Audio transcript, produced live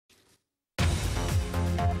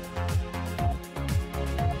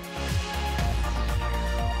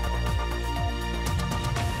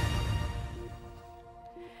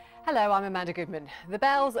Hello, I'm Amanda Goodman. The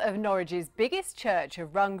bells of Norwich's biggest church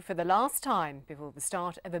have rung for the last time before the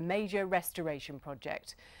start of a major restoration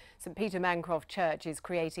project. St Peter Mancroft Church is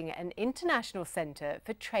creating an international centre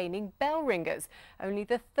for training bell ringers, only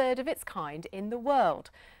the third of its kind in the world,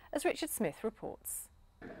 as Richard Smith reports.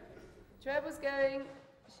 Trevor's going,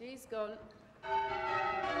 she's gone.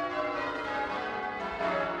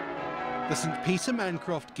 The St Peter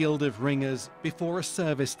Mancroft Guild of Ringers before a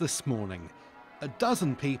service this morning. A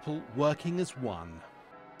dozen people working as one.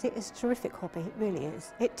 It is a terrific hobby, it really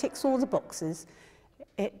is. It ticks all the boxes.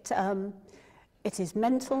 It is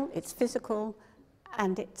mental, it's physical,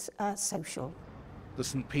 and it's social. The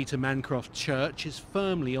St Peter Mancroft Church is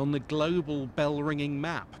firmly on the global bell ringing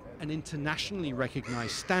map. An internationally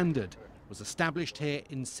recognised standard was established here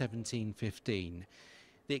in 1715.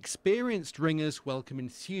 The experienced ringers welcome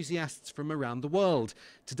enthusiasts from around the world.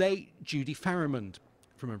 Today, Judy Farrimond,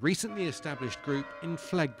 from a recently established group in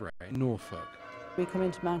Flegborough in Norfolk. We come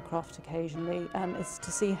into Mancroft occasionally and it's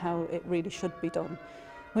to see how it really should be done.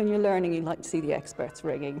 When you're learning, you like to see the experts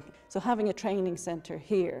ringing. So having a training centre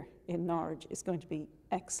here in Norwich is going to be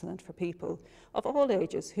excellent for people of all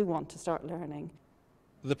ages who want to start learning.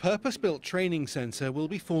 The purpose-built training centre will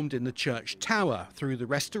be formed in the church tower through the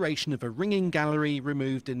restoration of a ringing gallery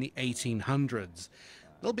removed in the 1800s.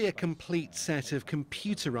 There'll be a complete set of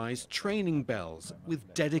computerised training bells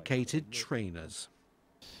with dedicated trainers.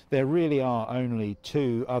 There really are only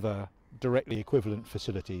two other directly equivalent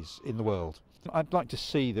facilities in the world. I'd like to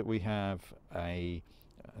see that we have a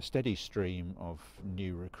steady stream of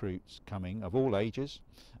new recruits coming of all ages,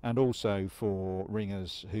 and also for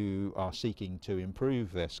ringers who are seeking to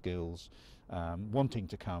improve their skills, wanting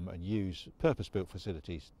to come and use purpose-built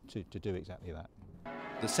facilities to do exactly that.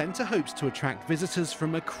 The centre hopes to attract visitors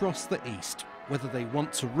from across the East, whether they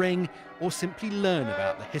want to ring or simply learn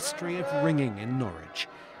about the history of ringing in Norwich.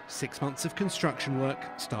 6 months of construction work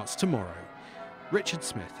starts tomorrow. Richard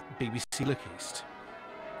Smith, BBC Look East.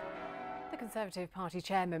 The Conservative Party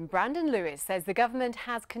chairman Brandon Lewis says the government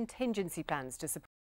has contingency plans to support